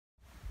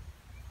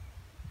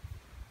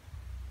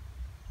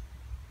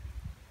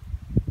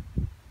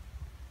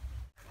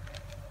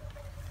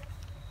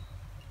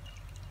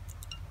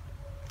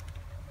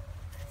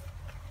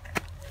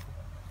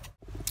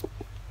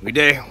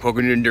Good day.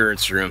 Welcome to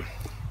Endurance Room.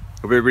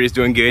 Hope everybody's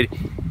doing good.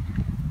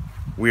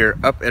 We're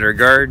up at our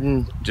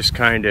garden, just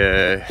kind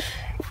of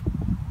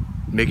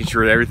making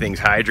sure that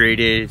everything's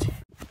hydrated.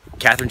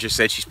 Catherine just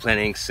said she's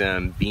planting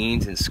some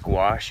beans and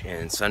squash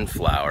and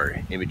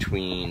sunflower in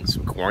between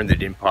some corn that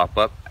didn't pop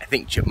up. I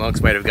think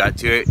chipmunks might have got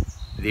to it.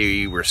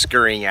 They were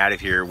scurrying out of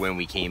here when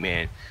we came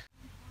in.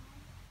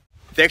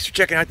 Thanks for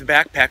checking out the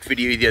backpack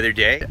video the other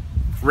day.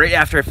 Right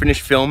after I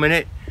finished filming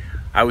it,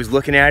 I was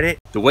looking at it.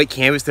 The white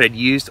canvas that I'd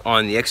used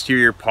on the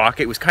exterior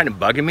pocket was kind of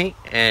bugging me.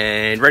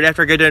 And right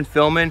after I got done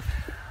filming,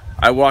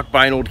 I walked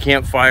by an old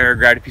campfire,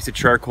 grabbed a piece of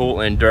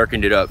charcoal and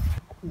darkened it up.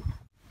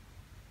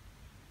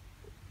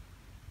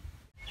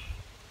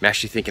 I'm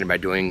actually thinking about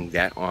doing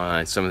that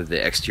on some of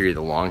the exterior of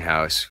the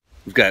longhouse.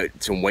 We've got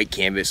some white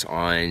canvas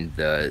on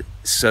the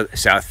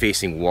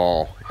south-facing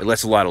wall. It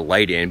lets a lot of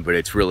light in, but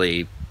it's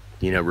really,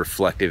 you know,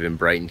 reflective and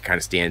bright and kind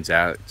of stands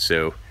out.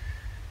 So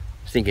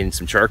I'm thinking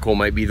some charcoal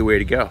might be the way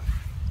to go.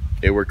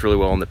 It worked really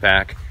well in the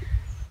pack.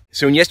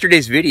 So in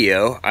yesterday's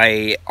video,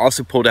 I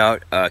also pulled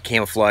out a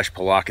Camouflage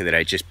Palatka that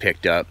I just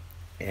picked up.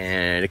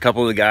 And a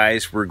couple of the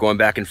guys were going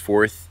back and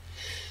forth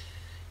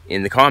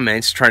in the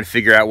comments trying to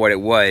figure out what it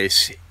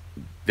was.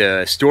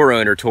 The store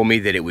owner told me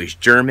that it was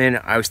German.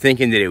 I was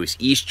thinking that it was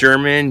East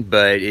German,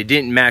 but it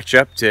didn't match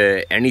up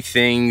to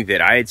anything that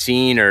I had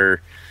seen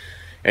or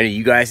any of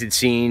you guys had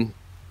seen.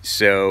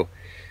 So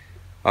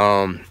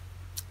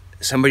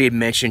somebody had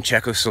mentioned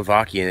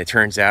Czechoslovakia, and it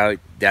turns out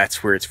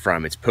that's where it's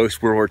from. It's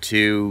post-World War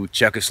II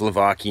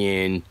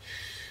Czechoslovakian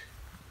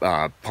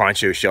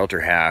poncho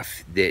shelter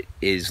half that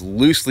is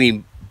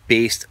loosely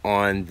based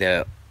on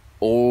the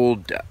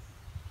old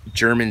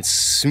German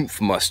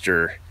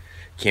Sumpfmuster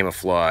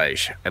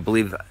camouflage. I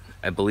believe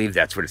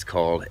that's what it's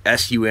called.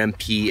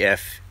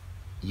 Sumpfustr.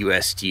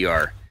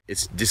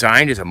 It's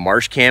designed as a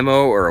marsh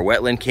camo or a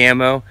wetland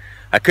camo.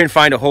 I couldn't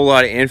find a whole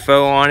lot of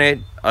info on it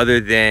other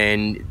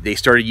than they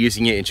started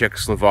using it in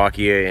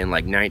Czechoslovakia in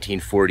like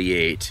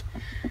 1948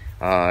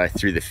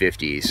 through the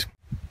 50s.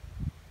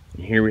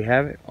 And here we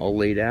have it all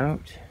laid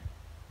out.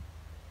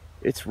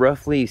 It's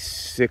roughly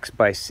 6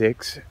 by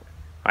 6.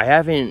 I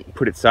haven't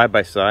put it side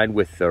by side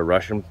with the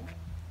Russian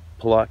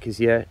Palatkas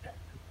yet,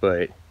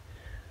 but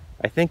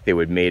I think they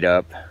would mate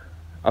up.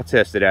 I'll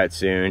test it out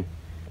soon.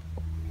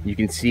 You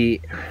can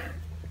see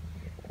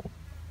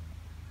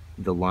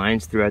the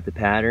lines throughout the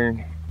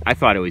pattern. I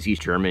thought it was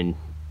East German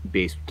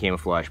based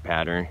camouflage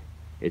pattern.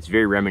 It's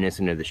very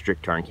reminiscent of the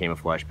strict tarn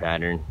camouflage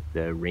pattern,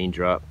 the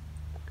raindrop.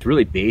 It's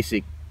really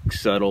basic,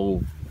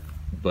 subtle,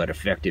 but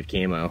effective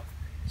camo.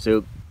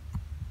 So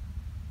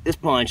this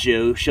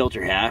poncho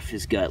shelter half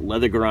has got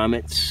leather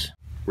grommets.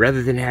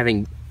 Rather than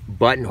having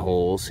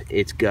buttonholes,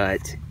 it's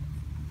got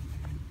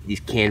these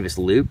canvas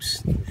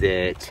loops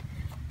that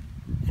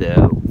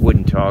the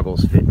wooden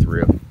toggles fit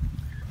through.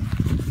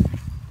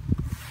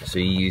 So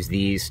you use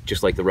these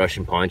just like the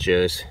Russian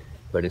ponchos,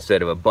 but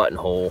instead of a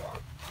buttonhole,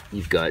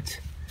 you've got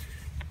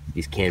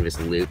these canvas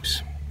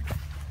loops.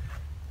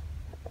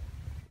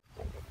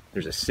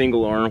 There's a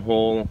single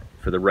armhole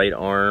for the right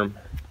arm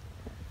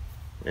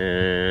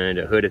and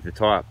a hood at the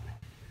top.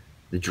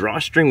 The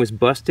drawstring was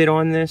busted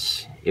on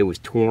this. It was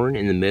torn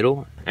in the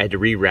middle. I had to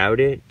reroute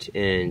it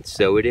and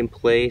sew it in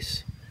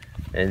place.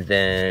 And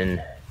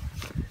then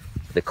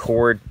the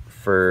cord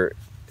for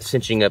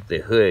cinching up the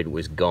hood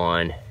was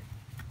gone.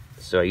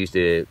 So I used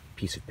a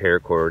piece of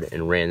paracord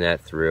and ran that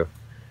through.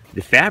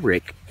 The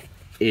fabric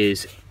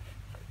it's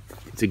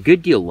a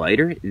good deal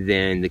lighter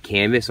than the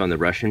canvas on the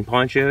Russian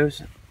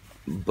ponchos,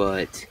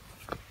 but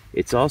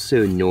it's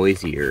also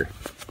noisier.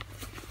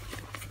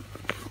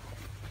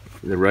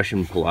 The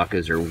Russian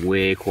Palatkas are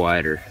way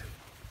quieter.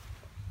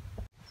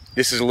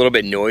 This is a little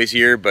bit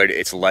noisier, but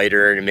it's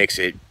lighter and it makes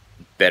it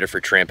better for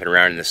tramping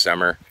around in the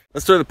summer.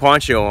 Let's throw the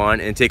poncho on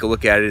and take a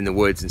look at it in the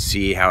woods and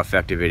see how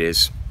effective it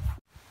is.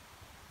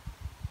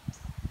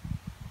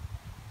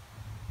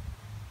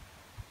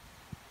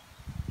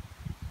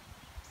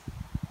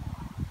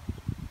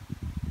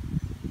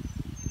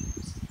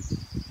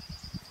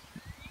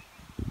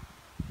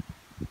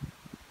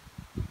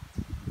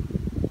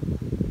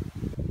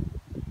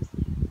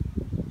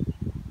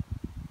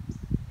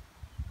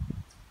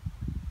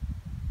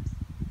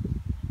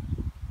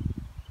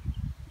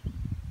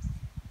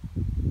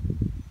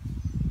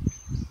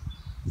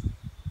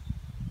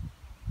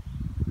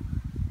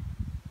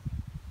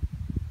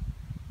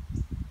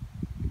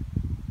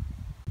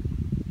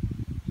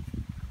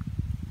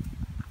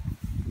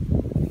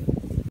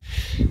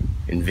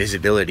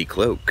 Invisibility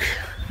cloak.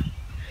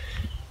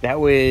 That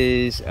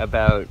was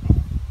about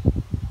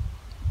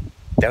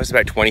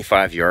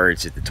 25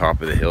 yards at the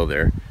top of the hill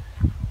there.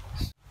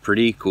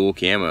 Pretty cool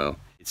camo.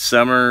 It's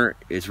summer,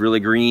 it's really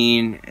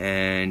green,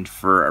 and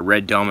for a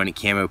red dominant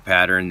camo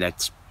pattern,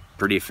 that's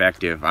pretty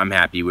effective. I'm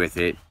happy with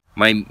it.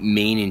 My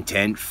main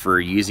intent for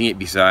using it,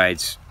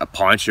 besides a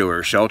poncho or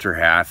a shelter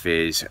half,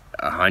 is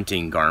a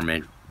hunting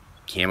garment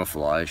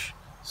camouflage.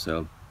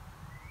 So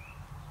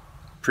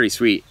pretty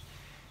sweet.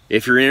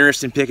 If you're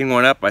interested in picking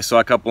one up, I saw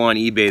a couple on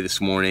eBay this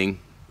morning.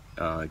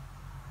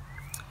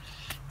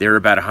 They're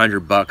about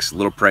 $100, a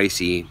little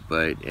pricey,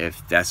 but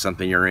if that's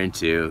something you're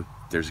into,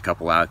 there's a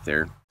couple out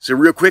there. So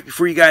real quick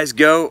before you guys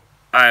go,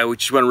 I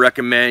just want to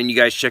recommend you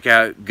guys check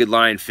out Good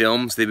Lion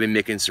Films. They've been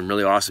making some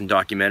really awesome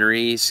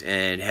documentaries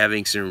and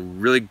having some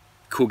really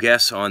cool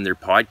guests on their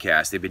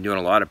podcast. They've been doing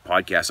a lot of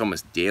podcasts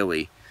almost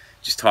daily,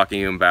 just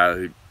talking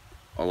about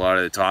a lot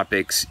of the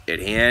topics at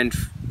hand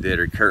that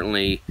are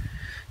currently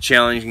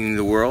challenging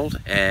the world.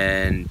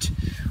 And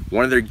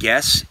one of their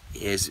guests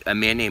is a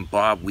man named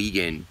Bob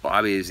Weigand.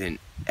 Bob is an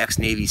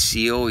ex-Navy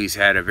SEAL. He's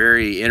had a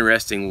very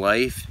interesting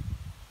life,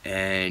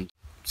 and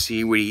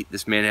see what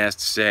this man has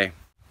to say.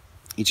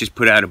 He just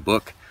put out a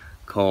book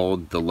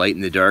called The Light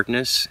in the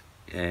Darkness,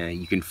 and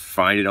you can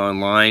find it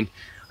online.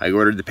 I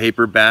ordered the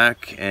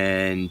paperback,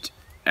 and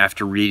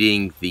after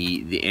reading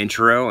the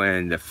intro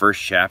and the first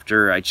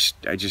chapter, I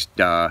just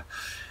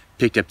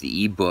picked up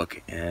the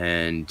ebook,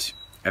 and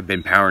I've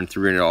been powering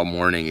through it all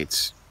morning.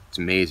 It's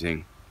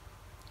amazing.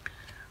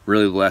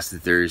 Really blessed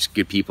that there's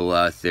good people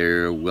out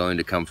there willing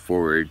to come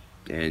forward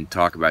and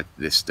talk about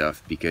this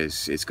stuff,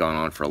 because it's gone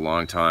on for a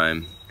long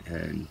time,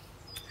 and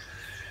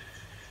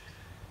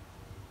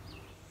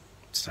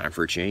it's time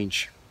for a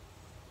change.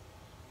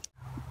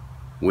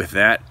 With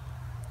that,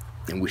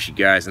 I wish you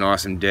guys an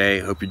awesome day.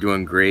 Hope you're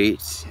doing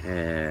great,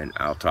 and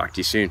I'll talk to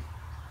you soon.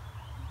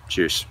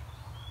 Cheers.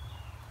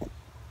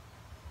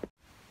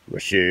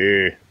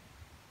 Rushy.